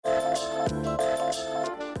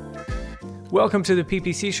Welcome to the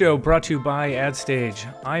PPC Show, brought to you by AdStage.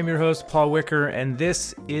 I'm your host, Paul Wicker, and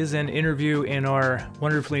this is an interview in our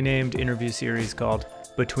wonderfully named interview series called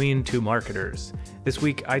Between Two Marketers. This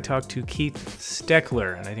week, I talked to Keith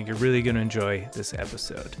Stoeckeler, and I think you're really going to enjoy this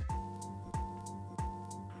episode.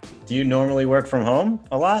 Do you normally work from home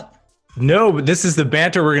a lot? No, but this is the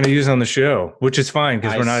banter we're going to use on the show, which is fine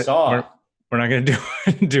because we're not going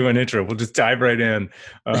to do an intro. We'll just dive right in.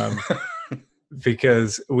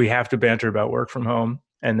 Because we have to banter about work from home.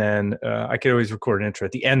 And then I could always record an intro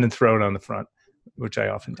at the end and throw it on the front, which I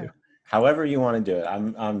often do. However you want to do it.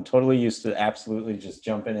 I'm totally used to absolutely just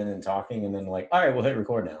jumping in and talking and then like, all right, we'll hit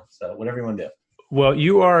record now. So whatever you want to do. Well,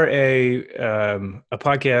 you are a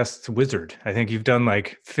podcast wizard. I think you've done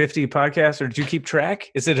like 50 podcasts, or did you keep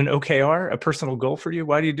track? Is it an OKR, a personal goal for you?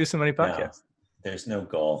 Why do you do so many podcasts? No, there's no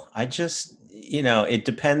goal. I just, it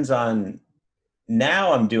depends on.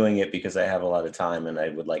 Now I'm doing it because I have a lot of time and I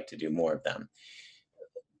would like to do more of them.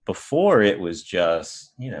 Before it was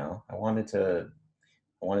just, I wanted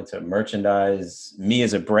to merchandise me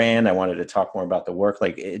as a brand. I wanted to talk more about the work.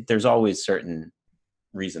 There's always certain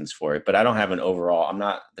reasons for it, but I don't have an overall,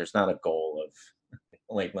 there's not a goal of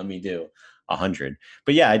like, let me do 100.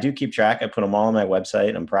 But yeah, I do keep track. I put them all on my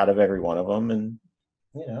website. I'm proud of every one of them. And,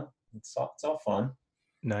 it's all fun.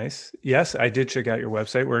 Nice. Yes, I did check out your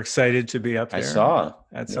website. We're excited to be up there. I saw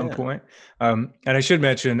at some point. And I should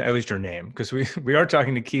mention at least your name, because we are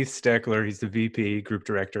talking to Keith Stoeckeler. He's the VP, Group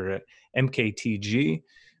Director at MKTG,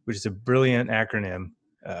 which is a brilliant acronym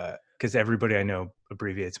because everybody I know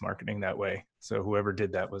abbreviates marketing that way. So whoever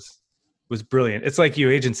did that was brilliant. It's like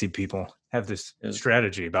you agency people have this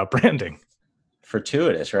strategy about branding.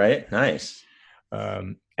 Fortuitous, right? Nice.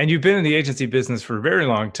 And you've been in the agency business for a very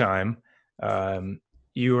long time.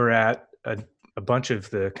 You were at a bunch of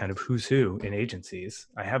the kind of who's who in agencies.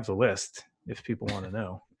 I have the list if people want to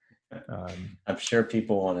know. I'm sure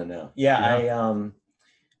people want to know. Yeah. I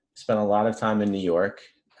spent a lot of time in New York.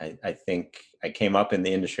 I think I came up in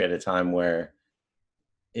the industry at a time where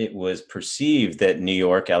it was perceived that New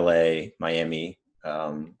York, LA, Miami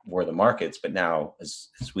were the markets. But now, as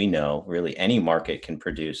we know, really any market can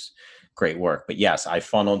produce great work. But yes, I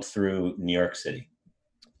funneled through New York City.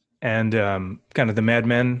 And kind of the Mad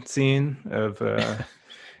Men scene of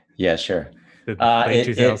yeah, sure, the late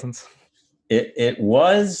 2000s. It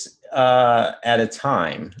was at a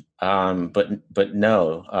time, but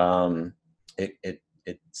no, it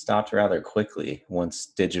stopped rather quickly once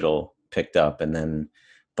digital picked up, and then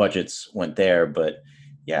budgets went there. But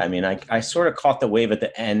yeah, I mean, I sort of caught the wave at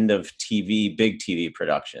the end of big TV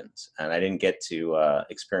productions, and I didn't get to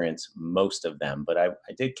experience most of them, but I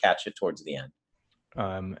did catch it towards the end.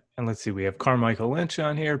 And let's see, we have Carmichael Lynch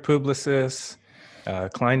on here, Publicis,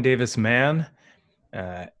 Klein Davis Mann,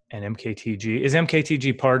 and MKTG. Is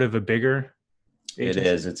MKTG part of a bigger agency? It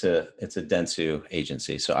is. It's a Dentsu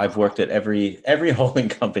agency. So I've worked at every holding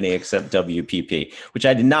company except WPP, which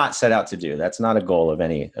I did not set out to do. That's not a goal of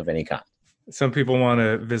any kind. Some people want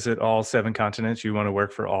to visit all 7 continents. You want to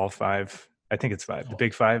work for all 5. I think it's 5. The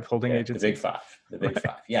big 5 holding agencies. The big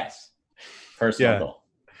five. Yes. Personal goal.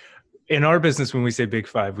 In our business, when we say big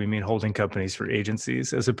 5, we mean holding companies for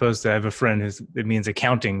agencies, as opposed to I have a friend it means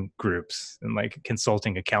accounting groups and like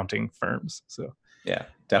consulting accounting firms. So yeah,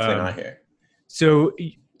 definitely not here. So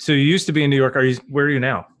you used to be in New York. Where are you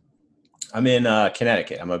now? I'm in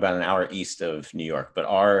Connecticut. I'm about an hour east of New York, but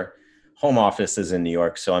our home office is in New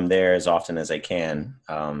York. So I'm there as often as I can,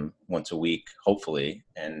 once a week, hopefully.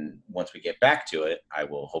 And once we get back to it, I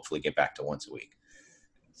will hopefully get back to once a week.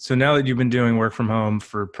 So now that you've been doing work from home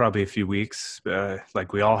for probably a few weeks,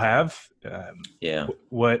 like we all have,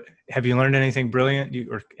 what have you learned? Anything brilliant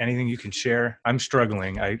or anything you can share? I'm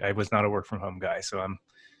struggling. I was not a work from home guy, so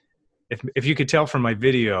if you could tell from my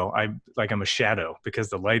video, I'm a shadow because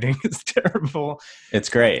the lighting is terrible. It's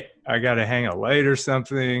great. I got to hang a light or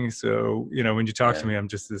something. So when you talk to me, I'm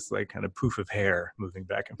just this like kind of poof of hair moving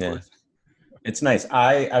back and forth. It's nice.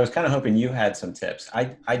 I was kind of hoping you had some tips.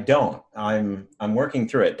 I don't. I'm working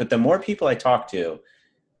through it. But the more people I talk to,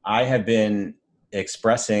 I have been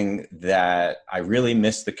expressing that I really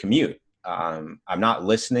miss the commute. I'm not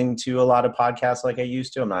listening to a lot of podcasts like I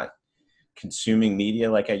used to. I'm not consuming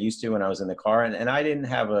media like I used to when I was in the car. And I didn't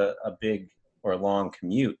have a big or long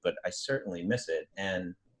commute, but I certainly miss it.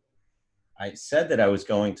 And I said that I was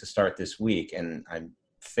going to start this week, and I'm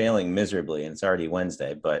failing miserably, and it's already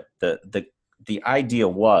Wednesday. But the idea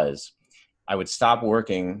was I would stop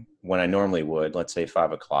working when I normally would, let's say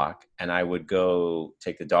 5 o'clock, and I would go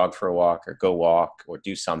take the dog for a walk or go walk or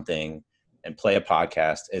do something and play a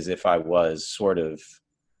podcast as if I was sort of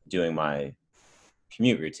doing my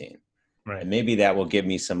commute routine. Right. And maybe that will give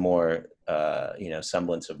me some more,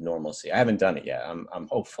 semblance of normalcy. I haven't done it yet. I'm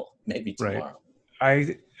hopeful. Maybe Right. tomorrow.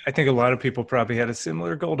 I think a lot of people probably had a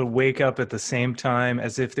similar goal to wake up at the same time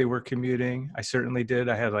as if they were commuting. I certainly did.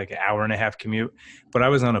 I had like an hour and a half commute, but I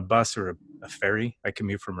was on a bus or a ferry. I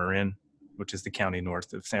commute from Marin, which is the county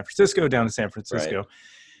north of San Francisco, down to San Right. Francisco.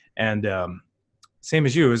 And same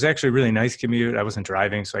as you, it was actually a really nice commute. I wasn't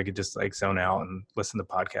driving, so I could just like zone out and listen to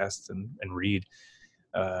podcasts and read.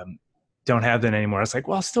 Um, don't have that anymore. I was like,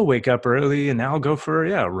 well, I'll still wake up early and now I'll go for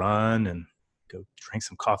a run and go drink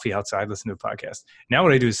some coffee outside, listen to a podcast. Now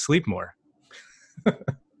what I do is sleep more.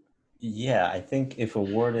 Yeah, I think if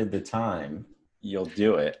awarded the time, you'll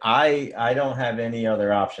do it. I don't have any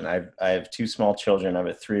other option. I have two small children. I have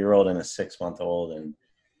a 3-year-old and a 6-month-old, and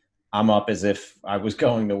I'm up as if I was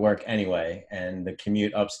going to work anyway. And the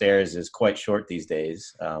commute upstairs is quite short these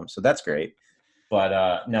days, so that's great.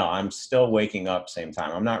 But no, I'm still waking up same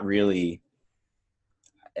time. I'm not really.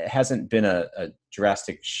 It hasn't been a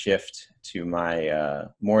drastic shift to my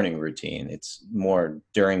morning routine. It's more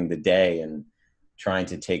during the day and trying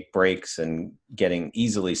to take breaks and getting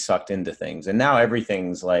easily sucked into things. And now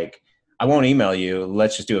everything's like, I won't email you.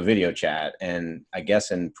 Let's just do a video chat. And I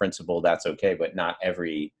guess in principle, that's okay. But not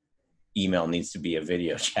every email needs to be a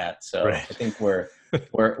video chat. So Right. I think we're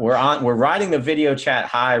riding the video chat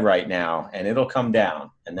high right now, and it'll come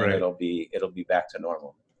down, and then Right. it'll be back to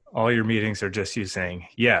normal. All your meetings are just you saying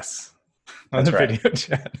yes on That's the right. video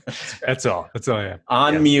chat. That's all I have.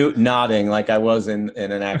 On Yes. mute, nodding like I was in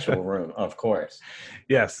an actual room, of course.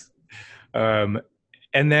 Yes. And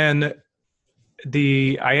then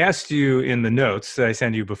I asked you in the notes that I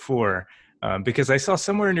sent you before, because I saw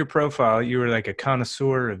somewhere in your profile, you were like a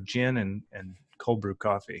connoisseur of gin and cold brew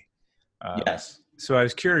coffee. Yes. So I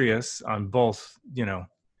was curious on both,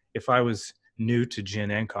 if I was new to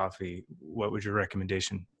gin and coffee, what would your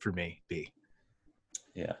recommendation for me be?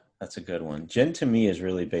 Yeah, that's a good one. Gin to me is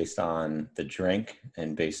really based on the drink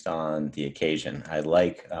and based on the occasion. I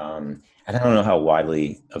like, I don't know how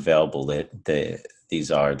widely available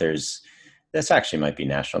these are. This actually might be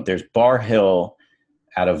national. There's Bar Hill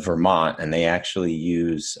out of Vermont, and they actually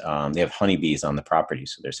use, they have honeybees on the property.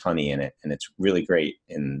 So there's honey in it, and it's really great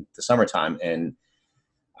in the summertime. And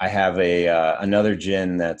I have another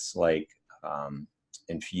gin that's like,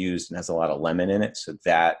 infused and has a lot of lemon in it. So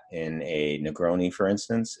that in a Negroni, for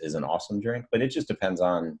instance, is an awesome drink, but it just depends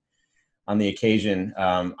on the occasion.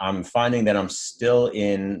 I'm finding that I'm still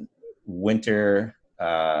in winter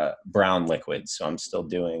brown liquids. So I'm still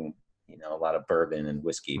doing, a lot of bourbon and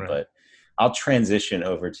whiskey, Right. but I'll transition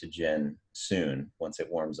over to gin soon once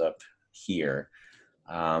it warms up here.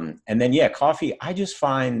 And then, coffee, I just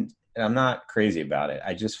find, and I'm not crazy about it,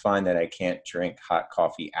 I just find that I can't drink hot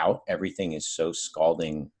coffee out. Everything is so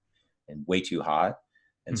scalding and way too hot.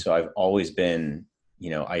 And so I've always been,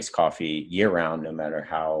 iced coffee year round, no matter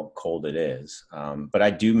how cold it is. But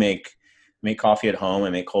I do make coffee at home. I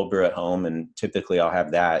make cold brew at home, and typically I'll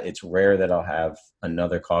have that. It's rare that I'll have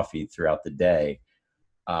another coffee throughout the day.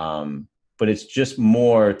 But it's just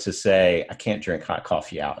more to say I can't drink hot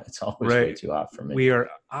coffee out. It's always way too hot for me. We are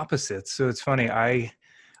opposites. So it's funny. I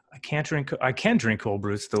can drink cold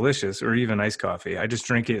brew. It's delicious, or even iced coffee. I just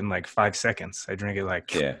drink it in like 5 seconds. I drink it like,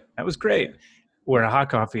 that was great. Where a hot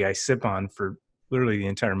coffee I sip on for literally the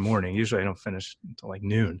entire morning. Usually I don't finish until like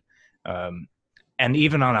noon. And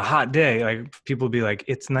even on a hot day, like people will be like,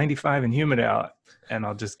 it's 95 and humid out. And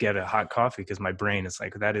I'll just get a hot coffee because my brain is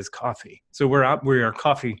like, that is coffee. So we are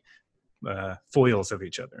coffee foils of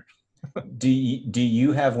each other. Do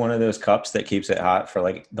you have one of those cups that keeps it hot for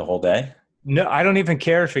like the whole day? No, I don't even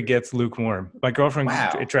care if it gets lukewarm. My girlfriend,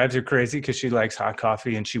 Wow. It drives her crazy because she likes hot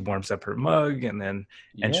coffee and she warms up her mug and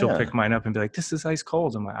she'll pick mine up and be like, this is ice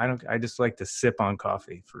cold. I'm like, I just like to sip on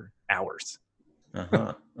coffee for hours.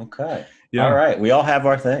 Okay. Yeah. All right. We all have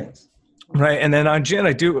our things. Right. And then on gin,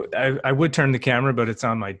 I would turn the camera, but it's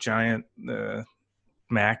on my giant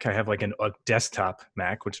Mac. I have like a desktop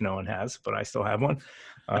Mac, which no one has, but I still have one.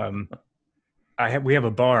 We have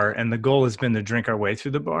a bar, and the goal has been to drink our way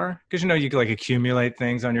through the bar because you can like accumulate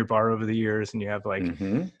things on your bar over the years, and you have like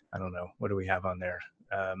I don't know, what do we have on there?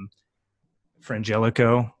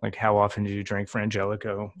 Frangelico. Like how often do you drink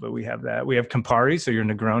Frangelico? But we have that. We have Campari, so your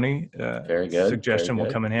Negroni very good suggestion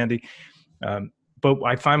will come in handy. But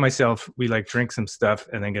I find myself, we like drink some stuff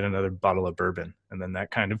and then get another bottle of bourbon, and then that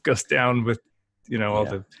kind of goes down with all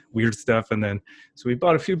the weird stuff. And then, so we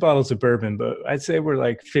bought a few bottles of bourbon, but I'd say we're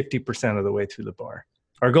like 50% of the way through the bar.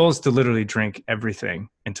 Our goal is to literally drink everything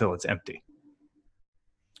until it's empty.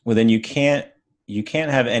 Well, then you can't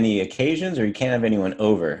have any occasions, or you can't have anyone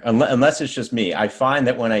over unless it's just me. I find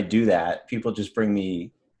that when I do that, people just bring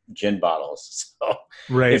me gin bottles. So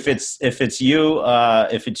Right. if it's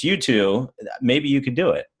you two, maybe you could do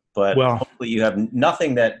it. But Well, hopefully you have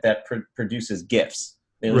nothing that produces gifts.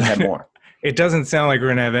 Maybe we have right. more. It doesn't sound like we're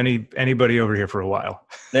going to have anybody over here for a while.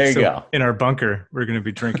 There you So go. in our bunker, we're going to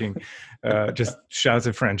be drinking just shots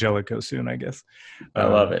of Frangelico soon, I guess. I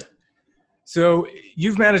love it. So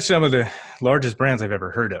you've managed some of the largest brands I've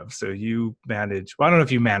ever heard of. So you managed, well, I don't know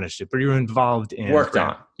if you managed it, but you were involved in Worked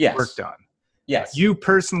on. Yes. Worked on. Yes. You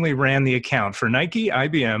personally ran the account for Nike,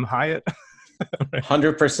 IBM, Hyatt.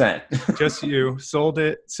 100%. Just you sold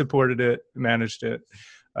it, supported it, managed it.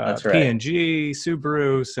 That's right. P&G,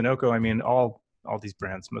 Subaru, Sunoco. I mean, all these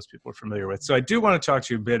brands most people are familiar with. So I do want to talk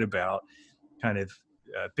to you a bit about kind of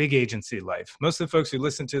big agency life. Most of the folks who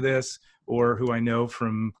listen to this or who I know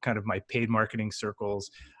from kind of my paid marketing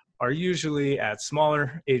circles are usually at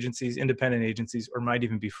smaller agencies, independent agencies, or might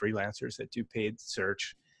even be freelancers that do paid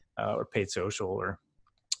search or paid social, or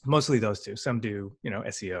mostly those two. Some do,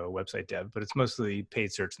 SEO, website dev, but it's mostly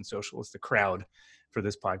paid search and social is the crowd for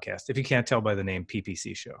this podcast. If you can't tell by the name,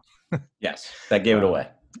 PPC show. Yes, that gave it away.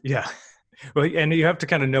 Yeah. Well, and you have to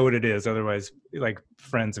kind of know what it is. Otherwise, like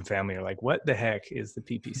friends and family are like, what the heck is the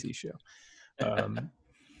PPC show?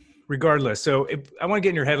 Regardless. So I want to get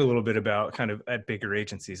in your head a little bit about kind of at bigger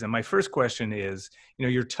agencies. And my first question is,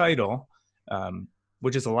 your title,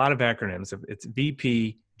 which is a lot of acronyms. It's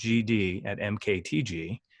VP GD at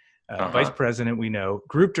MKTG, Vice President, we know,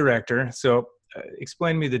 Group Director. So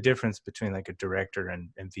explain to me the difference between like a director and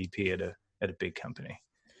VP at a big company,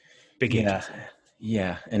 big agency.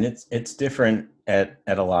 Yeah, and it's different at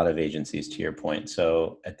a lot of agencies, to your point.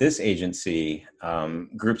 So at this agency,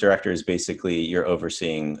 group director is basically you're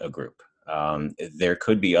overseeing a group. There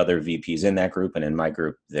could be other VPs in that group, and in my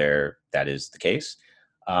group, that is the case.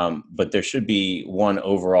 But there should be one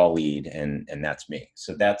overall lead, and that's me.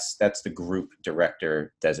 So that's the group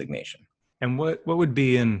director designation. And what would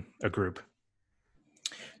be in a group?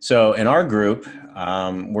 So in our group,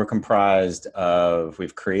 we're comprised of, we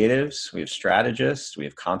have creatives, we have strategists, we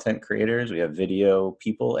have content creators, we have video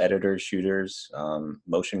people, editors, shooters,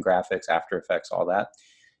 motion graphics, After Effects, all that.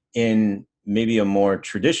 In maybe a more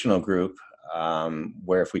traditional group,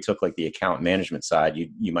 where if we took like the account management side,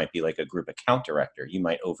 you might be like a group account director. You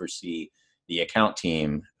might oversee the account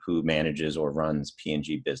team who manages or runs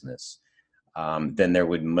P&G business. Then there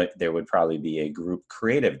would probably be a group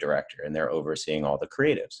creative director, and they're overseeing all the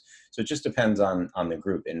creatives. So it just depends on the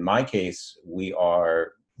group. In my case, we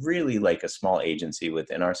are really like a small agency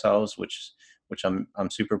within ourselves, which I'm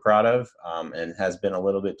super proud of, and has been a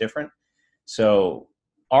little bit different. So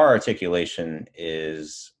our articulation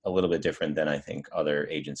is a little bit different than I think other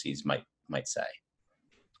agencies might say.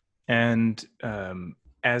 And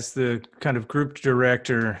as the kind of group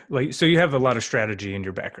director, so you have a lot of strategy in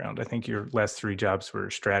your background. I think your last 3 jobs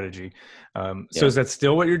were strategy. So is that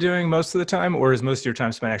still what you're doing most of the time, or is most of your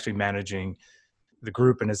time spent actually managing the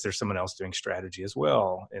group? And is there someone else doing strategy as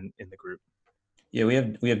well in the group? Yeah,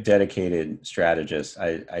 we have dedicated strategists.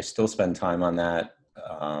 I still spend time on that.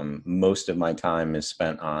 Most of my time is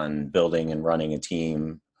spent on building and running a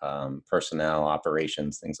team, personnel,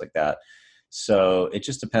 operations, things like that. So it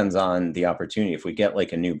just depends on the opportunity. If we get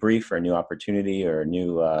like a new brief or a new opportunity or a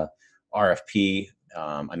new RFP,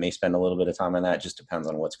 I may spend a little bit of time on that. It just depends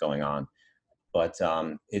on what's going on. But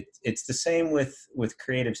it's the same with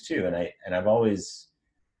creatives too. And I've always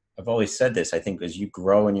said this. I think as you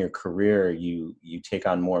grow in your career, you take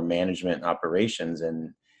on more management operations,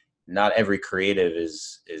 and not every creative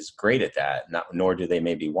is great at that, nor do they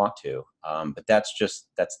maybe want to. But that's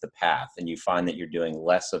the path. And you find that you're doing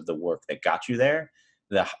less of the work that got you there,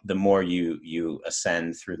 the more you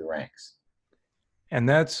ascend through the ranks. And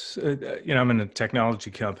that's, I'm in a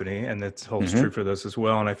technology company, and that holds true for those as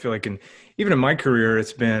well. And I feel like even in my career,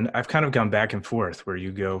 I've kind of gone back and forth, where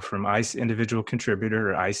you go from individual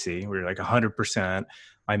contributor, or IC, where you're like 100%,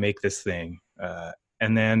 I make this thing.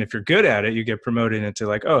 And then if you're good at it, you get promoted into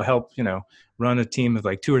like, help, run a team of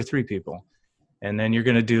like 2 or 3 people. And then you're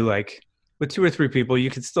going to do like, with 2 or 3 people, you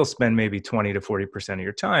could still spend maybe 20 to 40% of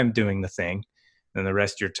your time doing the thing. And the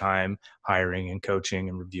rest of your time hiring and coaching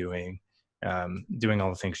and reviewing, doing all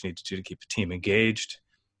the things you need to do to keep the team engaged.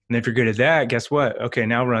 And if you're good at that, guess what? Okay,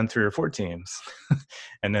 now run 3 or 4 teams.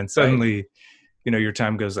 And then suddenly, your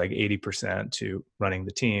time goes like 80% to running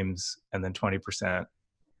the teams, and then 20%.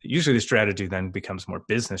 Usually the strategy then becomes more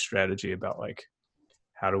business strategy about like,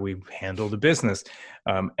 how do we handle the business?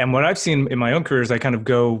 And what I've seen in my own career is I kind of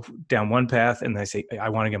go down one path and I say, I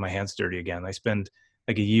want to get my hands dirty again. I spend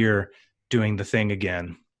like a year doing the thing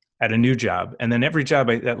again at a new job. And then every job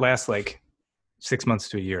that lasts like 6 months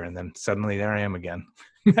to a year. And then suddenly there I am again.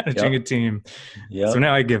 managing a Yep. team. So Yep.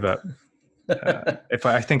 now I give up. If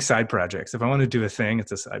I think side projects, if I want to do a thing,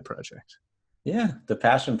 it's a side project. Yeah, the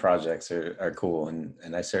passion projects are cool,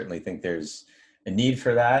 and I certainly think there's a need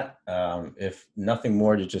for that. If nothing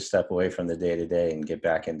more, to just step away from the day to day and get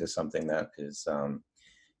back into something that is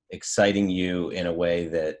exciting you in a way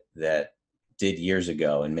that did years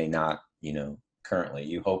ago and may not, currently.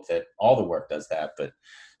 You hope that all the work does that, but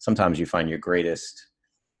sometimes you find your greatest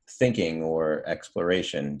thinking or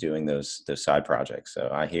exploration doing those side projects. So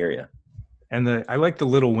I hear you. And I like the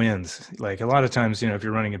little wins. Like a lot of times, if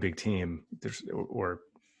you're running a big team, there's or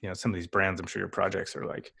some of these brands, I'm sure your projects are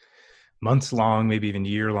like months long, maybe even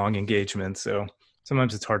year long engagements. So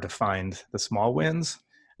sometimes it's hard to find the small wins.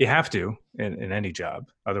 You have to in any job,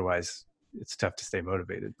 otherwise it's tough to stay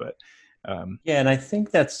motivated. But Yeah, and I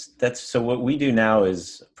think that's so what we do now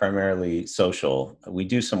is primarily social. We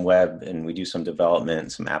do some web and we do some development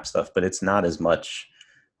and some app stuff, but it's not as much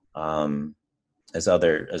um, as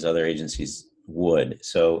other agencies would.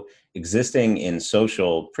 So existing in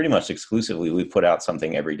social pretty much exclusively, we put out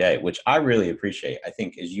something every day, which I really appreciate. I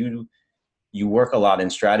think as you work a lot in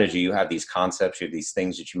strategy, you have these concepts, you have these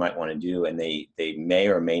things that you might want to do, and they may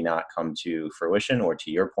or may not come to fruition, or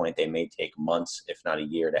to your point, they may take months, if not a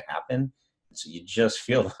year, to happen. So you just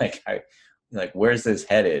feel like where's this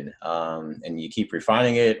headed? And you keep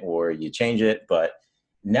refining it or you change it. But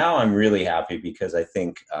now I'm really happy because I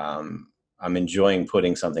think I'm enjoying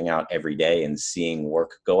putting something out every day and seeing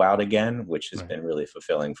work go out again, which has right. been really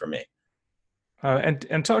fulfilling for me.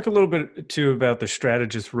 And talk a little bit too about the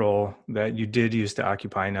strategist role that you did used to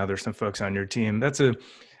occupy. Now there's some folks on your team. That's a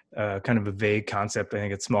kind of a vague concept, I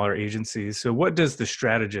think, at smaller agencies. So what does the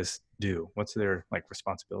strategist do? What's their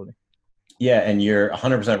responsibility? Yeah, and you're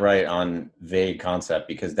 100% right on vague concept,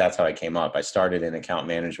 because that's how I came up. I started in account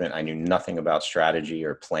management. I knew nothing about strategy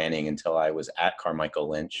or planning until I was at Carmichael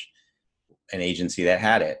Lynch, an agency that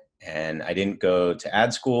had it. And I didn't go to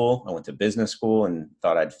ad school. I went to business school and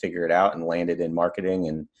thought I'd figure it out, and landed in marketing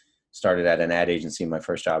and started at an ad agency, my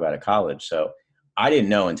first job out of college. So I didn't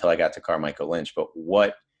know until I got to Carmichael Lynch. But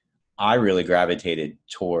what I really gravitated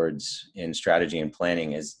towards in strategy and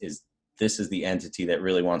planning is this is the entity that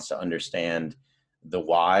really wants to understand the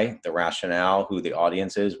why, the rationale, who the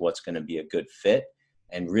audience is, what's going to be a good fit,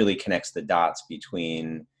 and really connects the dots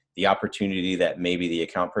between the opportunity that maybe the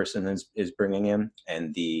account person is bringing in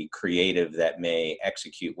and the creative that may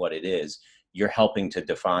execute what it is. You're helping to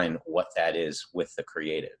define what that is with the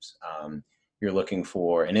creatives. You're looking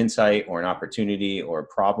for an insight or an opportunity or a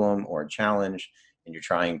problem or a challenge, and you're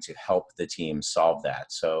trying to help the team solve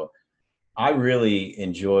that. So I really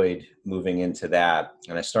enjoyed moving into that.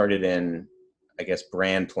 And I started in, I guess,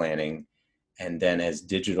 brand planning. And then as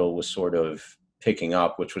digital was sort of picking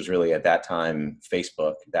up, which was really at that time,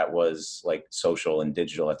 Facebook, that was like social and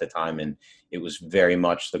digital at the time. And it was very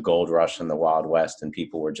much the gold rush and the Wild West, and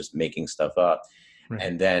people were just making stuff up. Right.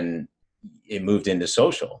 And then it moved into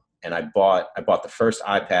social. And I bought the first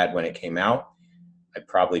iPad when it came out. I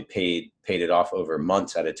probably paid it off over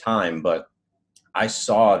months at a time, but I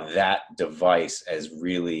saw that device as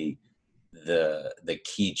really the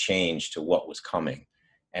key change to what was coming.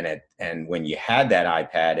 And when you had that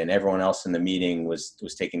iPad and everyone else in the meeting was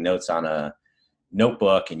taking notes on a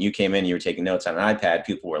notebook, and you came in, you were taking notes on an iPad,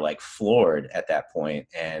 people were like floored at that point.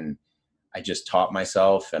 And I just taught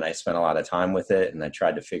myself, and I spent a lot of time with it, and I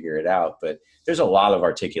tried to figure it out. But there's a lot of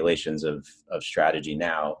articulations of strategy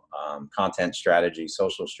now, content strategy,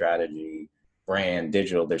 social strategy, brand,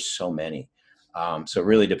 digital. There's so many. So it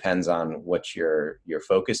really depends on what you're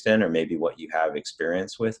focused in, or maybe what you have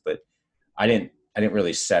experience with. But I didn't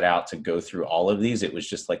really set out to go through all of these. It was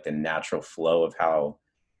just like the natural flow of how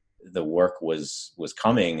the work was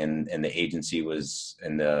coming, and the agency was,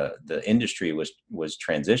 and the industry was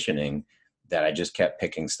transitioning, that I just kept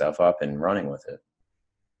picking stuff up and running with it.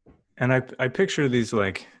 And I picture these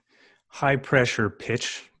like high pressure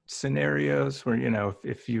pitch scenarios where,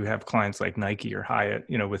 if you have clients like Nike or Hyatt,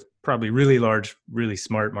 with probably really large, really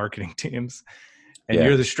smart marketing teams, and Yeah.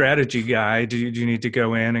 you're the strategy guy, do you need to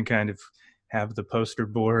go in and kind of have the poster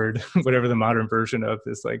board, whatever the modern version of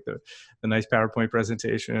this, like the nice PowerPoint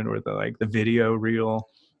presentation, or the video reel?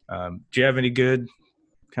 Do you have any good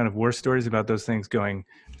kind of war stories about those things going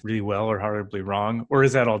really well or horribly wrong, or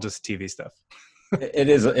is that all just TV stuff? It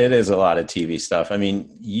is a lot of TV stuff. I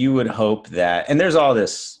mean, you would hope that, and there's all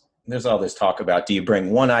this talk about, do you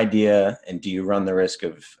bring one idea and do you run the risk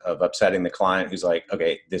of upsetting the client who's like,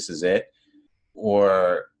 okay, this is it?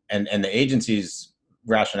 Or, and the agency's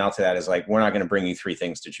rationale to that is like, we're not going to bring you three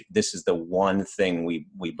things to choose. This is the one thing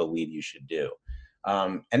we believe you should do.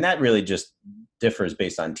 And that really just differs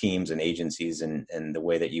based on teams and agencies and the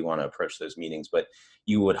way that you want to approach those meetings. But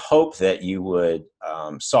you would hope that you would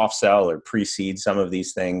soft sell or precede some of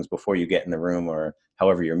these things before you get in the room or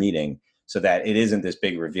however you're meeting, so that it isn't this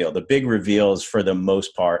big reveal. The big reveals for the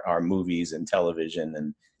most part are movies and television,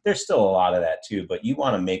 and there's still a lot of that too, but you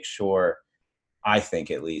want to make sure, I think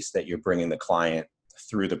at least, that you're bringing the client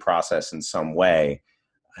through the process in some way,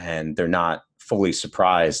 and they're not fully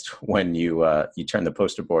surprised when you turn the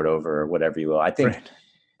poster board over or whatever you will. I think Right.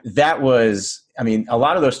 that was, I mean, a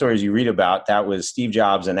lot of those stories you read about, that was Steve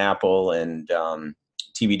Jobs and Apple and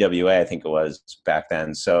TBWA, I think it was back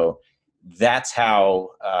then. So that's how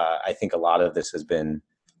I think a lot of this has been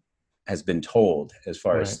told, as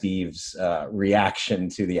far as Right. Steve's reaction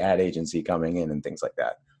to the ad agency coming in and things like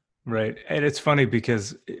that. Right. And it's funny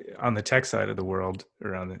because on the tech side of the world,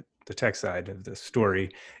 or on the tech side of the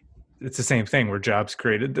story, it's the same thing where Jobs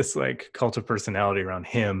created this like cult of personality around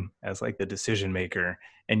him as like the decision maker.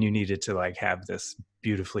 And you needed to like have this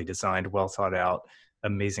beautifully designed, well thought out,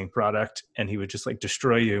 amazing product. And he would just like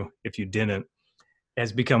destroy you if you didn't.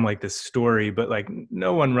 Has become like this story, but like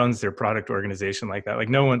no one runs their product organization like that. Like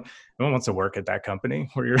no one wants to work at that company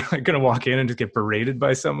where you're like going to walk in and just get berated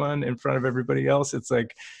by someone in front of everybody else. It's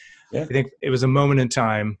like, Yeah. I think it was a moment in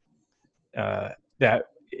time that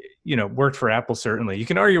worked for Apple. Certainly, you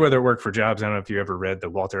can argue whether it worked for Jobs. I don't know if you ever read the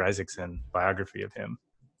Walter Isaacson biography of him.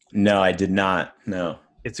 No, I did not. No.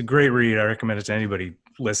 It's a great read. I recommend it to anybody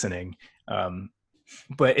listening.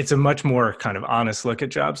 But it's a much more kind of honest look at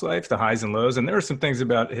Jobs' life, the highs and lows. And there were some things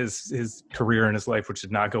about his career and his life which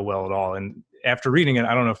did not go well at all. And after reading it,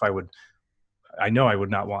 I don't know if I know I would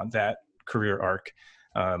not want that career arc.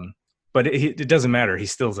 But it doesn't matter. He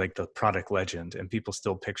still's like the product legend, and people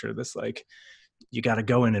still picture this like, you got to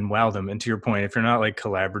go in and wow them. And to your point, if you're not like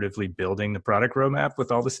collaboratively building the product roadmap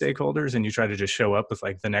with all the stakeholders and you try to just show up with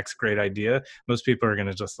like the next great idea, most people are going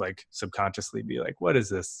to just like subconsciously be like, what is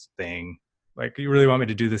this thing? Like, you really want me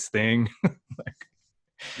to do this thing? Like,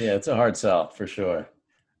 Yeah, it's a hard sell for sure.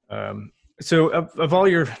 so of all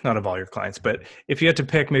your, not of all your clients, but if you had to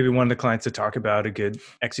pick maybe one of the clients to talk about a good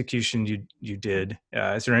execution you did,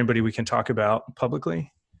 is there anybody we can talk about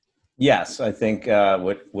publicly? Yes, I think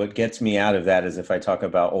what gets me out of that is if I talk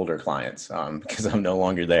about older clients, because I'm no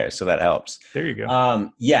longer there, so that helps. There you go.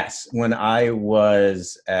 Yes, when I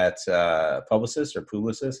was at Publicis or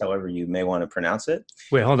Publicis, however you may want to pronounce it.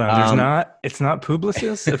 Wait, hold on. It's not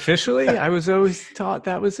Publicis officially. I was always taught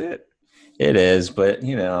that was it. It is, but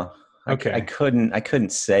Okay. I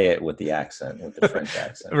couldn't say it with the accent, with the French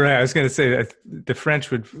accent. Right. I was going to say that the French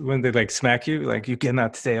would, when they like smack you, like, you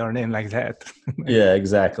cannot say our name like that. Yeah,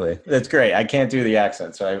 exactly. That's great. I can't do the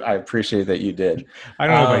accent, so I appreciate that you did. I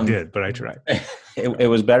don't know if I did, but I tried. It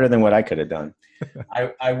was better than what I could have done.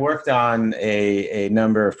 I worked on a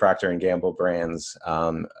number of Procter & Gamble brands.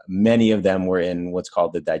 Many of them were in what's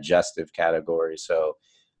called the digestive category. So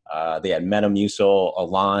they had Metamucil,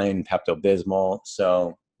 Align, Pepto-Bismol.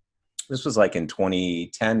 So this was like in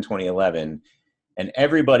 2010, 2011. And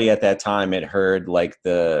everybody at that time had heard like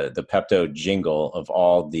the Pepto jingle of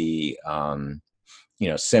all the,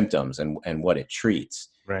 symptoms and what it treats.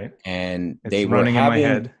 Right. And It's they were running in my having,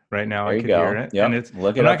 head right now. there I you could go. hear it. Yep. And it's,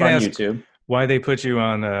 Look I'm it not up going on to ask YouTube. why they put you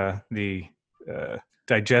on the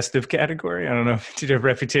digestive category. I don't know. Did you have a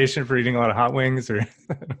reputation for eating a lot of hot wings or?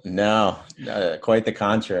 No, quite the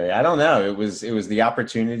contrary. I don't know. It was the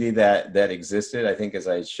opportunity that existed. I think as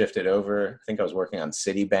I shifted over, I think I was working on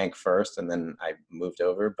Citibank first, and then I moved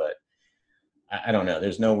over. But I don't know.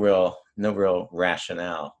 There's no real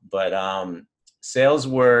rationale. But sales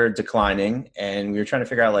were declining, and we were trying to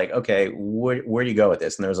figure out like, okay, where do you go with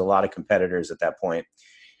this? And there was a lot of competitors at that point,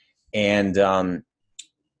 and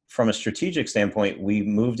from a strategic standpoint, we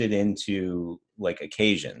moved it into like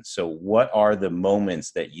occasions. So what are the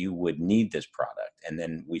moments that you would need this product? And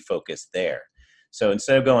then we focused there. So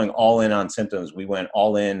instead of going all in on symptoms, we went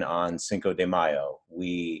all in on Cinco de Mayo.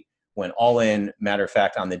 We went all in, matter of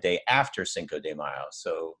fact, on the day after Cinco de Mayo.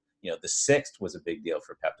 So, the 6th was a big deal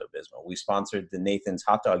for Pepto-Bismol. We sponsored the Nathan's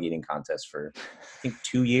hot dog eating contest for, I think,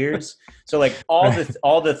 2 years. So like all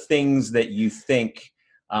the things that you think,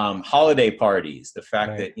 holiday parties, the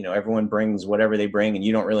fact Right. that everyone brings whatever they bring and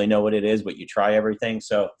you don't really know what it is, but you try everything.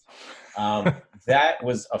 So that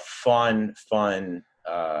was a fun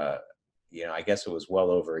I guess it was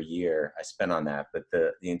well over a year I spent on that. But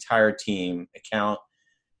the entire team, account,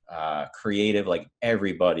 creative, like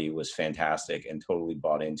everybody was fantastic and totally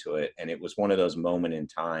bought into it. And it was one of those moment in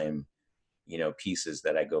time pieces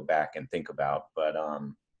that I go back and think about. But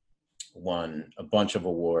won a bunch of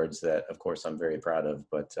awards that, of course, I'm very proud of.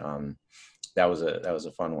 But that was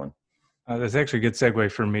a fun one. That's actually a good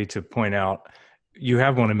segue for me to point out. You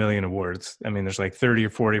have won a million awards. I mean, there's like 30 or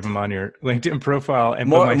 40 of them on your LinkedIn profile. And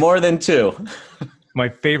but More than two. my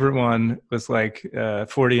favorite one was like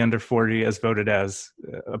 40 under 40 as voted as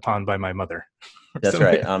upon by my mother. That's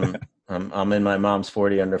right. I'm in my mom's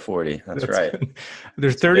 40 under 40. That's right.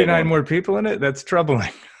 There's It's a big 39 one. more people in it. That's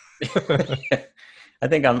troubling. I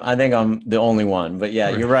think I'm the only one, but yeah,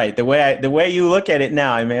 you're right. The way you look at it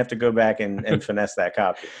now, I may have to go back and finesse that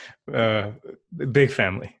copy. Big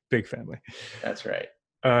family, big family. That's right.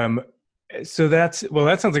 So that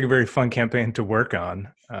sounds like a very fun campaign to work on.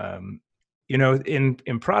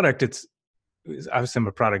 In product, obviously I'm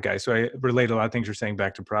a product guy, so I relate a lot of things you're saying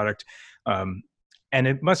back to product. And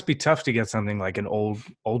it must be tough to get something like an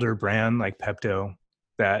older brand like Pepto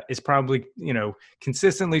that is probably,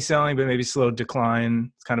 consistently selling, but maybe slow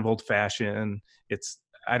decline. It's kind of old fashioned.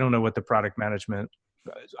 I don't know what the product management,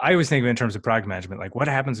 I always think of it in terms of product management. Like what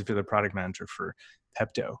happens if you're the product manager for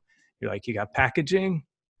Pepto? You're like, you got packaging,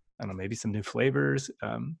 I don't know, maybe some new flavors.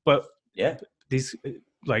 But yeah, these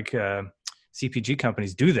CPG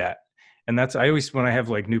companies do that. And when I have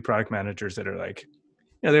like new product managers that are like,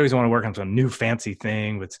 they always want to work on some new fancy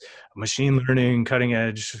thing with machine learning, cutting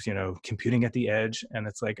edge, computing at the edge. And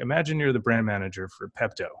it's like, imagine you're the brand manager for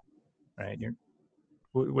Pepto, right?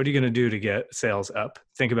 What are you going to do to get sales up?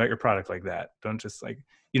 Think about your product like that. Don't just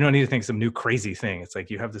you don't need to think some new crazy thing. It's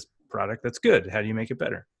like, you have this product that's good. How do you make it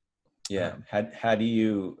better? Yeah. How do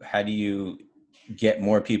you get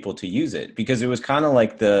more people to use it? Because it was kind of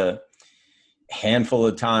like the handful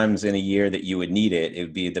of times in a year that you would need it. It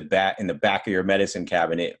would be in the back of your medicine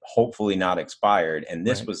cabinet, hopefully not expired. And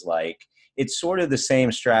this was like, it's sort of the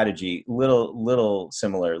same strategy, little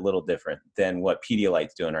similar, little different than what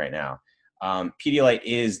Pedialyte's doing right now. Pedialyte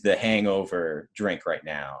is the hangover drink right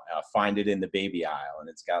now. Find it in the baby aisle, and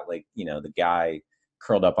it's got the guy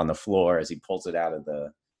curled up on the floor as he pulls it out of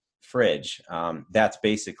the fridge. That's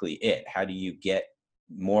basically it. How do you get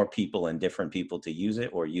more people and different people to use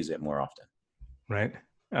it or use it more often? Right.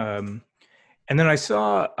 And then I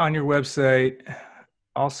saw on your website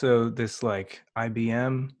also this like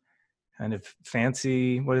IBM kind of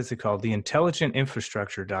fancy, what is it called? The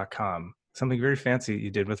intelligentinfrastructure.com. Something very fancy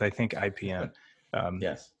you did with, I think, IPM.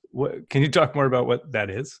 Yes. Can you talk more about what that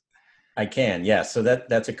is? I can, yes. So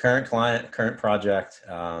that's a current project.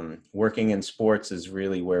 Working in sports is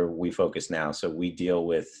really where we focus now. So we deal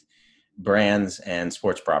with brands and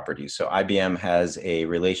sports properties. So IBM has a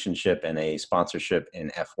relationship and a sponsorship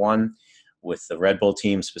in F1 with the Red Bull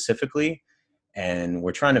team specifically. And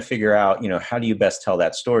we're trying to figure out, how do you best tell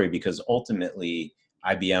that story? Because ultimately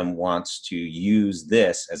IBM wants to use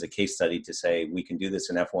this as a case study to say, we can do this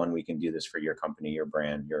in F1, we can do this for your company, your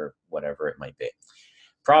brand, your whatever it might be.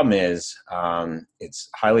 Problem is, it's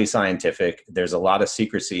highly scientific. There's a lot of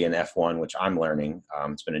secrecy in F1, which I'm learning.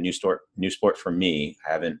 It's been a new sport for me.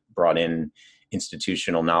 I haven't brought in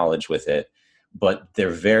institutional knowledge with it, but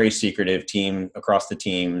they're very secretive across the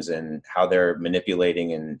teams and how they're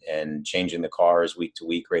manipulating and changing the cars week to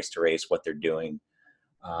week, race to race, what they're doing.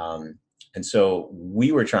 And so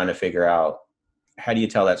we were trying to figure out, how do you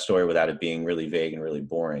tell that story without it being really vague and really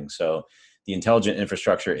boring? So the Intelligent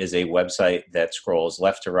Infrastructure is a website that scrolls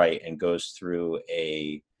left to right and goes through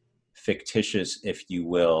a fictitious, if you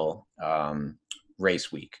will,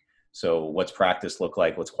 race week. So what's practice look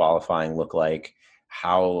like? What's qualifying look like?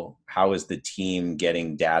 How is the team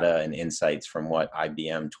getting data and insights from what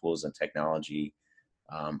IBM tools and technology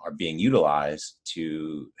are being utilized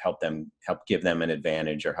to help give them an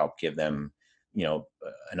advantage or help give them,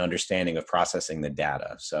 an understanding of processing the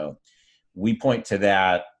data. So we point to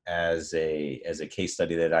that as a case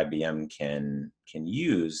study that IBM can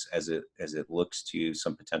use as it looks to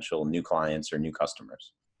some potential new clients or new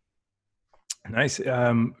customers. Nice.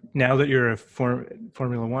 Now that you're a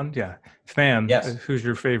Formula One, fan, yes. Who's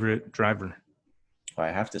your favorite driver? Well,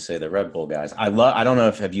 I have to say the Red Bull guys. I don't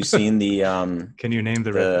know have you seen the can you name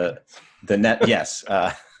the Red Bull guys? The net? Yes.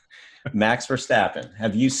 Max Verstappen.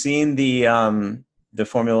 Have you seen the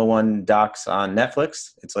Formula One docs on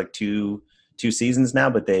Netflix? It's like two seasons now,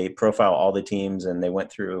 but they profile all the teams, and they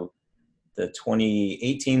went through the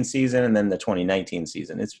 2018 season and then the 2019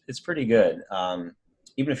 season. It's pretty good.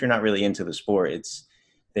 Even if you're not really into the sport,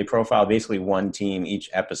 they profile basically one team each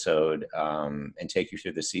episode, and take you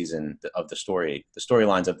through the season of the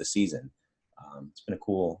storylines of the season. It's been a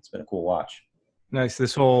cool watch. Nice.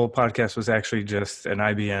 This whole podcast was actually just an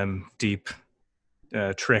IBM deep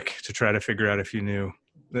trick to try to figure out if you knew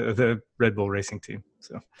the Red Bull racing team.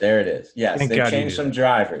 So there it is. Yes, they've changed some that.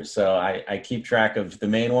 drivers. So I keep track of the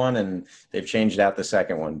main one, and they've changed out the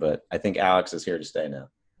second one. But I think Alex is here to stay now.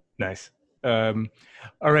 Nice. Um,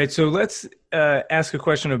 all right, so let's ask a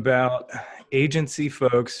question about agency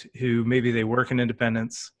folks who maybe they work in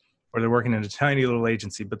independence or they're working in a tiny little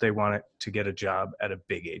agency, but they want it to get a job at a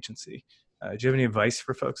big agency. Do you have any advice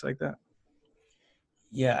for folks like that?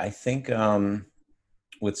 Yeah, I think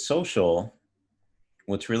with social,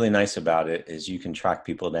 what's really nice about it is you can track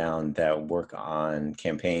people down that work on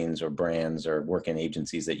campaigns or brands or work in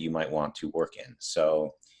agencies that you might want to work in.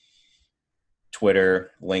 So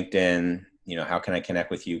Twitter, LinkedIn, how can I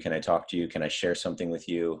connect with you? Can I talk to you? Can I share something with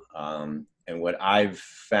you? And what I've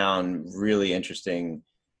found really interesting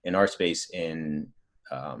in our space in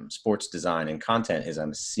sports design and content is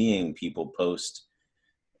I'm seeing people post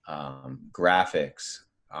graphics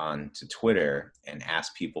onto Twitter and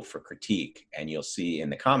ask people for critique. And you'll see in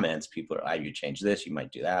the comments, people are, you change this, you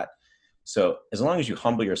might do that. So as long as you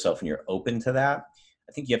humble yourself and you're open to that,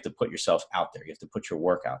 I think you have to put yourself out there. You have to put your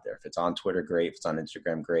work out there. If it's on Twitter, great. If it's on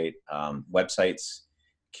Instagram, great. Websites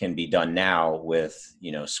can be done now with,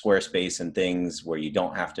 Squarespace and things where you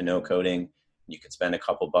don't have to know coding. You could spend a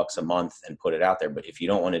couple bucks a month and put it out there. But if you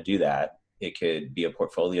don't want to do that, it could be a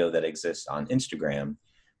portfolio that exists on Instagram,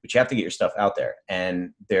 but you have to get your stuff out there.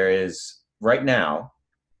 And there is right now,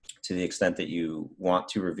 to the extent that you want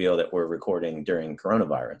to reveal that we're recording during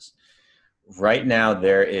coronavirus, right now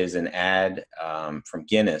there is an ad from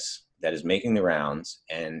Guinness that is making the rounds,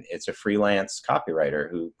 and it's a freelance copywriter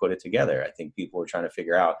who put it together. I think people were trying to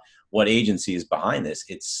figure out what agency is behind this.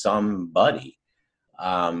 It's somebody.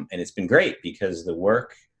 And it's been great because the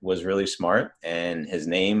work was really smart and his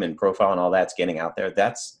name and profile and all that's getting out there.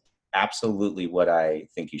 That's absolutely what I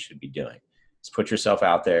think you should be doing. Is put yourself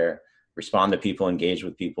out there, respond to people, engage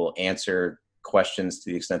with people, answer questions to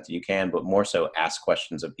the extent that you can, but more so ask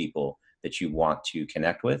questions of people that you want to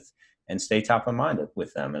connect with and stay top of mind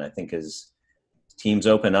with them. And I think as teams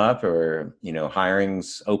open up or,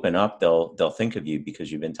 hirings open up, they'll think of you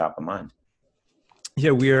because you've been top of mind.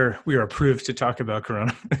 Yeah, we are approved to talk about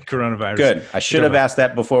coronavirus. Good. I should have asked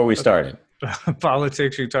that before we started.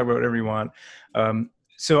 Politics, you can talk about whatever you want.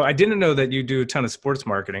 So I didn't know that you do a ton of sports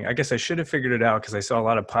marketing. I guess I should have figured it out because I saw a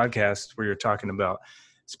lot of podcasts where you're talking about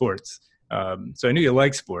sports. So I knew you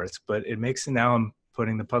like sports, but it makes now I'm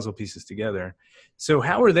putting the puzzle pieces together. So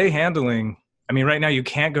how are they handling? I mean, right now you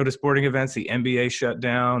can't go to sporting events. The NBA shut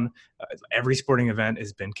down. Every sporting event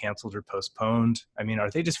has been canceled or postponed. I mean, are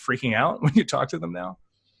they just freaking out when you talk to them now?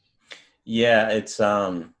 Yeah, it's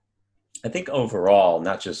I think overall,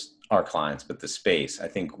 not just our clients, but the space, I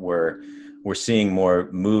think we're seeing more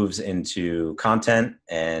moves into content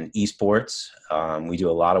and esports. We do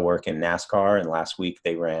a lot of work in NASCAR, and last week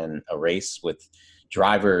they ran a race with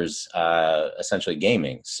drivers essentially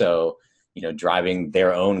gaming. So, driving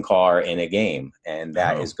their own car in a game, and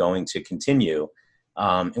that is going to continue.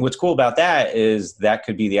 And what's cool about that is that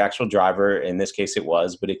could be the actual driver. In this case it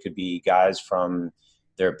was, but it could be guys from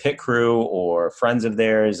their pit crew or friends of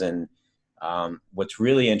theirs. And what's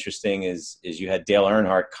really interesting is you had Dale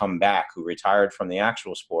Earnhardt come back, who retired from the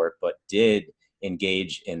actual sport, but did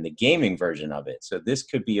engage in the gaming version of it. So this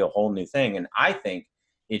could be a whole new thing. And I think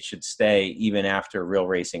it should stay even after real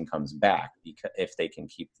racing comes back, because if they can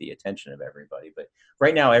keep the attention of everybody. But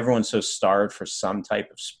right now, everyone's so starved for some type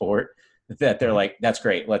of sport that they're like, that's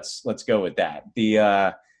great. Let's go with that.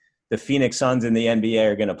 The Phoenix Suns in the NBA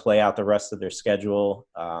are going to play out the rest of their schedule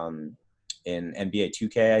in NBA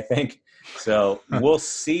 2K, I think. So we'll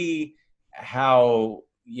see how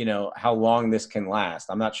long this can last.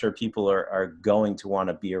 I'm not sure people are going to want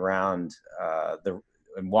to be around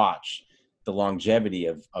and watch the longevity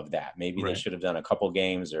of that. Maybe They should have done a couple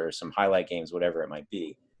games or some highlight games, whatever it might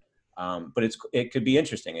be. But it could be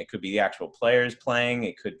interesting. It could be the actual players playing.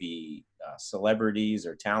 It could be celebrities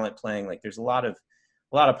or talent playing. Like there's a lot of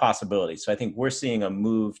possibilities. So I think we're seeing a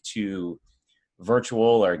move to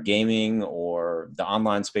virtual or gaming or the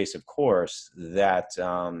online space, of course, that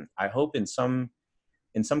I hope in some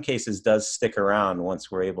cases does stick around once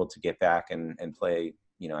we're able to get back and play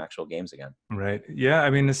actual games again. Right. Yeah.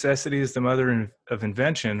 I mean, necessity is the mother of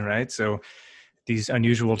invention, right? So these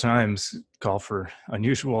unusual times call for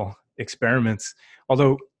unusual experiments.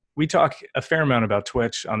 Although we talk a fair amount about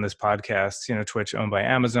Twitch on this podcast, Twitch owned by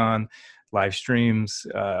Amazon, live streams,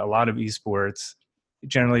 a lot of esports.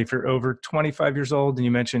 Generally, if you're over 25 years old and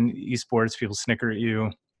you mention esports, people snicker at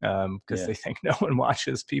you because they think no one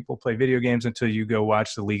watches people play video games until you go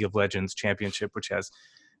watch the League of Legends Championship, which has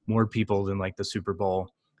more people than like the Super Bowl.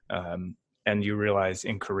 And you realize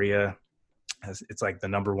in Korea, it's like the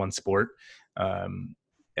number one sport. Then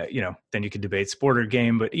you could debate sport or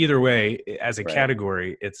game, but either way, as a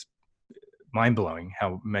category, it's mind-blowing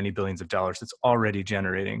how many billions of dollars it's already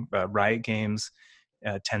generating. Riot Games,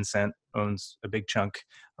 Tencent owns a big chunk.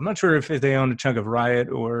 I'm not sure if they own a chunk of Riot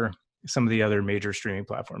or some of the other major streaming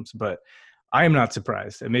platforms, but I am not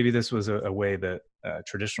surprised. And maybe this was a way that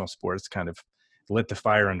traditional sports kind of lit the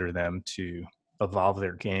fire under them to evolve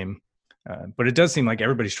their game. But it does seem like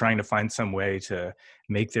everybody's trying to find some way to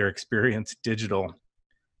make their experience digital.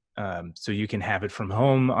 So you can have it from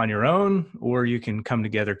home on your own, or you can come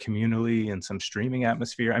together communally in some streaming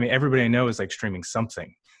atmosphere. I mean, everybody I know is like streaming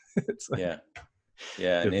something. It's like,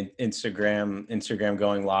 yeah. And Instagram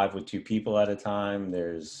going live with 2 people at a time.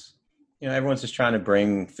 There's, everyone's just trying to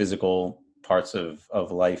bring physical parts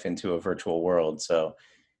of life into a virtual world. So,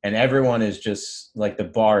 and everyone is just like, the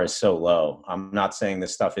bar is so low. I'm not saying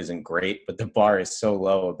this stuff isn't great, but the bar is so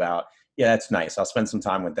low about, yeah, that's nice, I'll spend some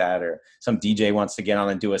time with that. Or some DJ wants to get on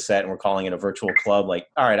and do a set and we're calling it a virtual club. Like,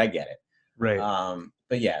 all right, I get it. Right.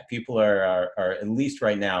 But yeah, people are at least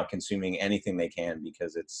right now consuming anything they can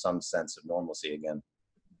because it's some sense of normalcy again.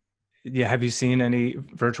 Yeah. Have you seen any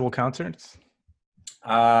virtual concerts?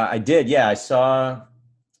 I did. Yeah. I saw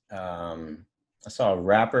a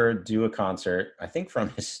rapper do a concert, I think from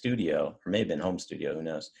his studio, or maybe in home studio, who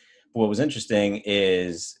knows. But what was interesting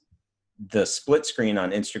is the split screen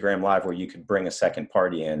on Instagram Live where you could bring a second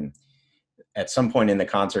party in. At some point in the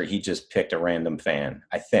concert, he just picked a random fan,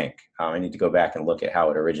 I think. I need to go back and look at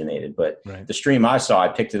how it originated. But The stream I saw, I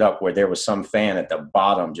picked it up where there was some fan at the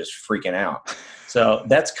bottom just freaking out. So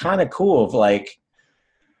that's kind of cool. Of like,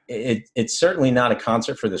 it's certainly not a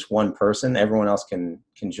concert for this one person. Everyone else can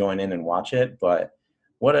join in and watch it. But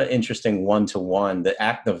what an interesting one-to-one.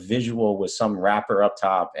 The visual was some rapper up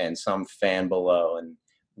top and some fan below. And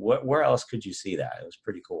where else could you see that? It was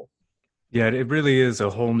pretty cool. Yeah, it really is a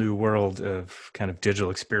whole new world of kind of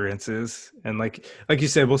digital experiences. And like you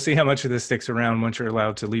said, we'll see how much of this sticks around once you're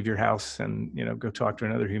allowed to leave your house and, go talk to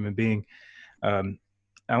another human being. I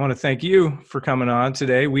want to thank you for coming on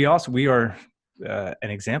today. We are an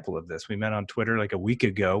example of this. We met on Twitter like a week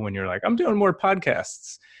ago when you're like, I'm doing more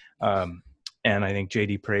podcasts. And I think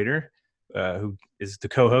JD Prater, who is the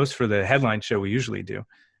co-host for the headline show we usually do,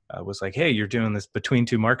 was like, hey, you're doing this Between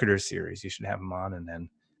Two Marketers series. You should have him on. And then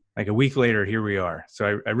like a week later, here we are.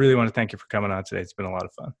 So I really want to thank you for coming on today. It's been a lot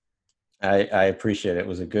of fun. I appreciate it. It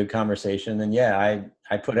was a good conversation. And yeah,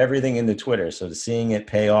 I put everything into Twitter. So seeing it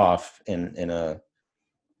pay off in a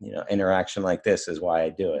interaction like this is why I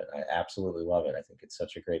do it. I absolutely love it. I think it's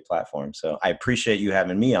such a great platform. So I appreciate you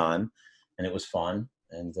having me on, and it was fun.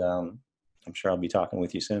 And I'm sure I'll be talking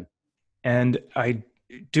with you soon. And I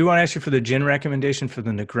do want to ask you for the gin recommendation for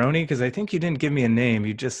the Negroni, because I think you didn't give me a name.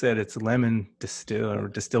 You just said it's lemon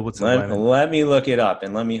distilled with some lemon. Let me look it up,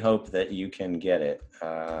 and let me hope that you can get it.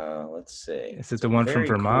 Let's see. Is it the one from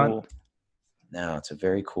Vermont? No, it's a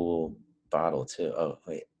very cool bottle too. Oh,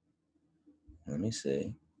 wait. Let me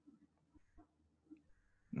see.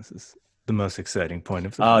 This is the most exciting point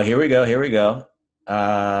of the Oh, here we go.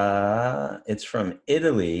 It's from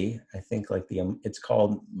Italy. I think it's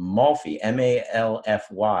called Malfi,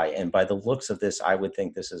 Malfy. And by the looks of this, I would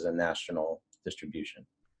think this is a national distribution.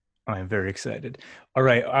 I'm very excited. All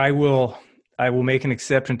right. I will make an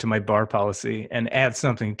exception to my bar policy and add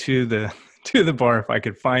something to the bar if I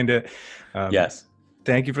could find it. Yes.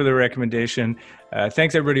 Thank you for the recommendation.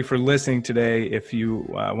 Thanks everybody for listening today. If you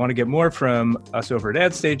want to get more from us over at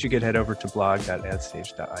AdStage, you can head over to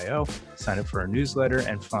blog.adstage.io, sign up for our newsletter,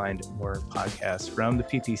 and find more podcasts from the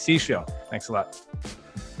PPC show. Thanks a lot.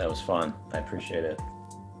 That was fun. I appreciate it.